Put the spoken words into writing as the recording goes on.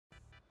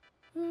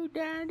Oh,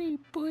 daddy,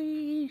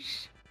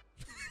 please.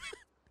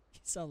 You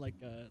sound like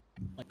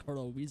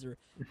Carlo Weezer.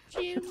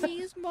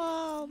 Jimmy's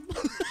mom.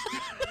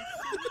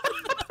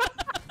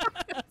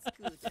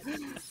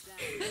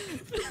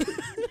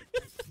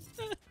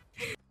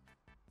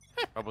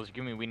 Bubbles,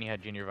 give me Weenie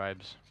Head Junior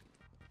vibes.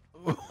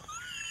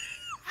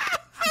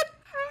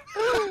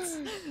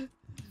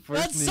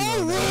 That's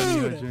so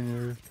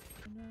rude!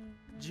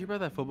 Did you buy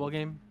that football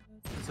game?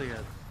 It's like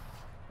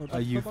a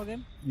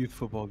youth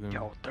football game.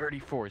 Yo,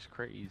 34 is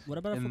crazy. What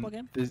about a football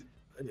game? These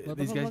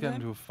guys got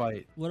into a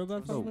fight. What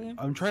about a football game?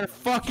 I'm trying to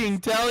fucking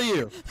tell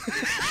you.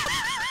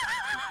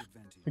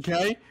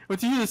 Okay?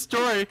 Once you hear the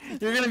story,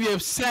 you're gonna be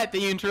upset that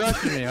you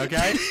interrupted me,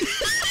 okay?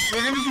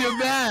 You're gonna feel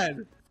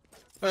bad.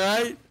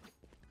 Alright?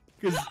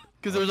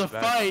 Because there was a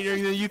fight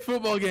during the youth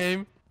football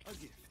game,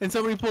 and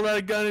somebody pulled out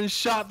a gun and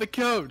shot the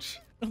coach.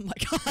 Oh my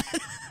god.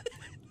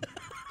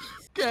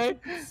 Okay?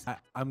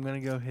 I'm gonna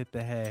go hit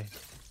the hay.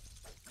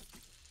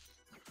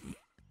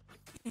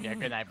 Yeah,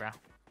 good night, bro.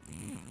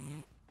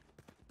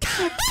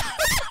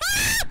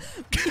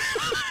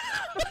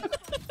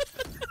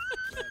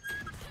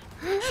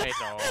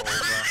 It's over.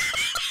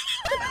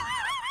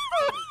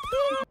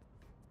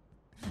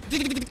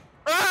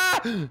 Ah!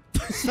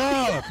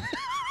 Stop!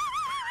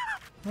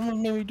 Almost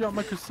made me drop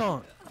my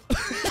croissant.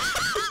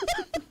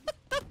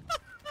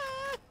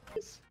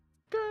 This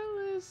girl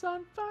is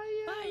on fire.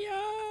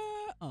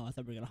 Oh, I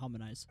thought we were gonna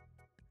harmonize.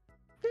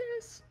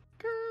 This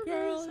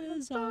girl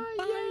is on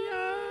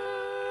fire.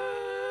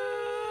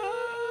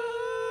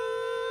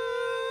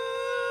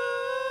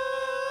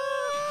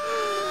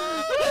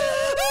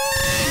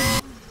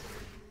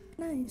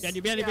 Nice. Behind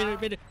you! Behind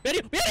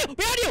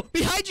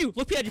you!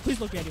 Look behind you! Please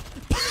look behind you!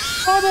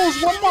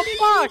 Bubbles, what the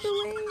fuck?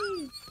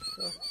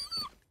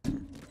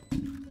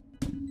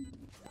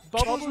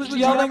 Bubbles was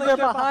yelling there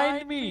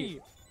behind me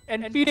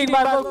and feeding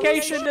my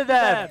location to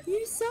them.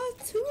 You saw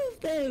 2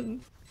 of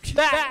them.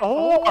 That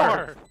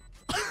whore!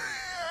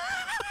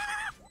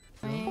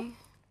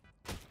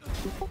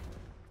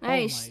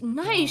 Nice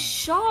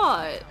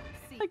shot.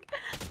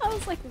 I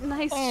was like,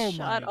 nice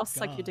shot. I'll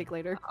suck your God. dick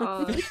later.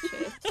 Oh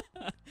shit.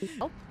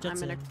 Oh,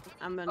 Jet's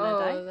I'm gonna Oh,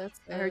 die. that's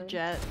I heard good.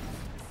 Jet.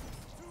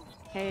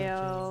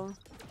 KO.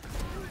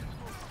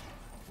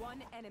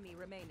 One enemy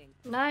remaining.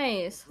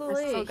 Nice.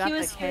 Holy, still got he the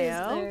was KO.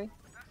 there.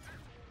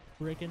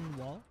 Breaking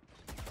wall?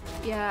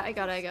 Yeah, I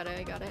got it.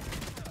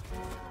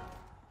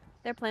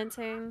 They're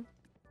planting.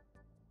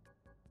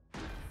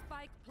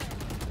 Spike planted.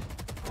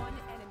 One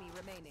enemy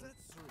remaining.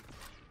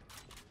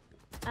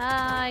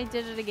 I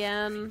did it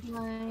again.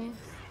 Nice.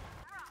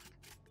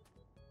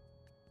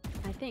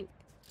 I think.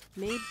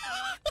 Maybe.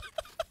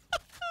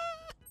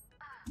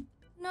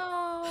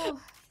 No.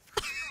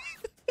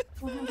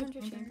 100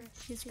 chambers.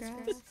 He's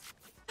grass.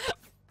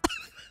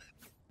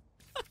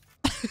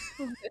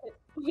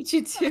 What'd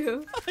you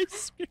do? I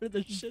scared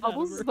the shit out of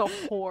Bubbles her. is a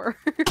whore.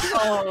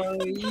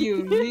 Oh,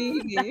 you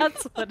mean.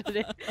 That's what it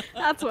is.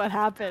 That's what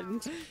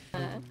happened.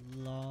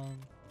 Long.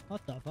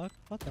 What the fuck?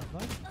 What the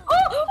fuck?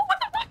 Oh!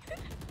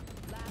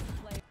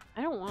 Last player.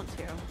 I don't want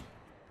to.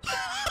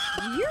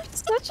 You're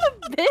such a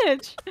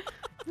bitch.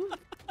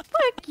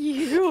 Fuck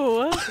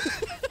you.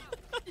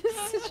 You're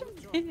such a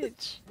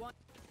bitch.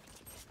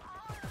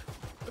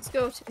 Let's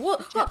go.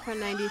 What? Jet for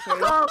 93.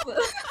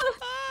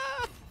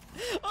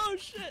 Oh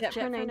shit! Jet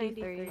for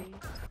 93.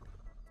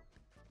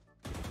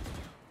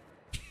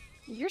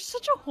 You're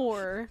such a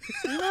whore.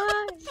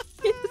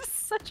 You're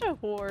such a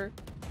whore.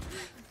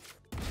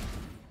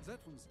 That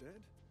one's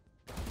dead.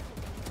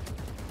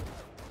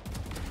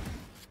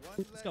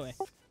 Let's go away.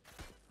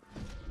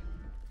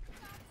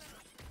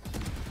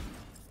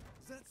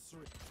 That's 3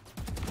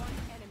 One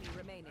enemy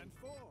remaining. and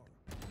 4.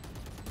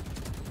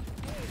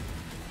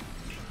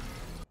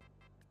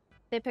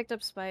 They picked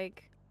up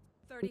Spike.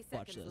 30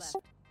 Watch seconds this.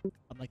 left.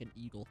 I'm like an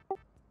eagle.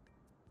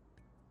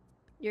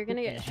 You're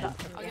gonna get Yeah.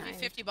 shot from I'll give you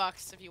behind.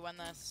 $50 if you win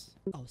this.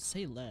 Oh,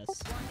 say less.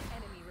 One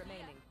enemy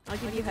remaining. I'll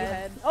give you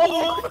head.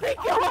 Oh my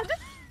god!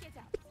 Get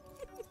out.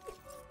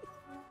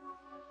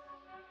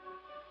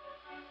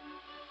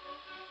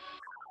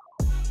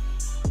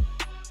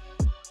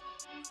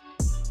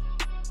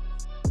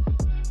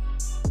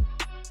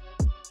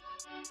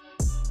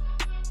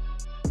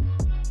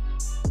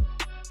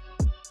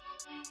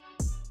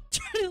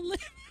 Try to live.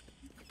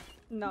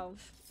 No.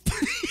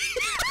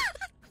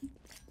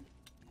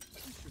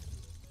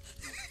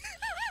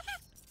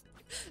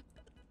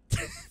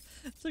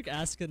 It's like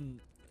asking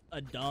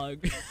a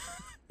dog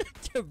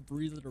to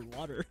breathe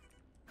underwater.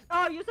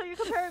 Oh, so you're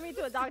comparing me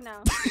to a dog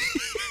now.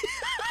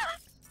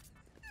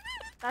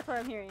 That's what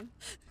I'm hearing.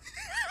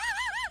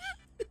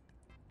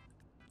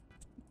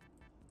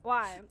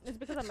 Why? It's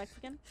because I'm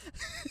Mexican?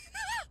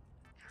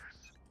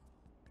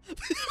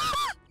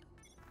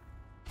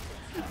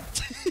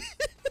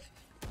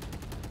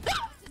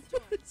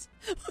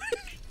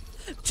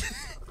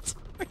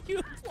 Are you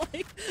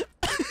implying?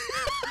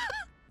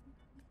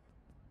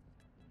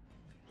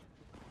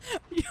 Are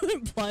you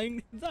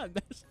implying that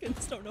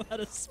Mexicans don't know how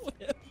to swim?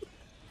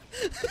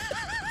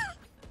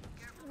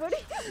 What are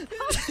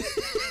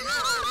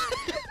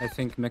you I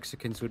think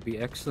Mexicans would be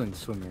excellent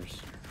swimmers.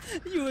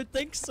 You would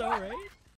think so, right?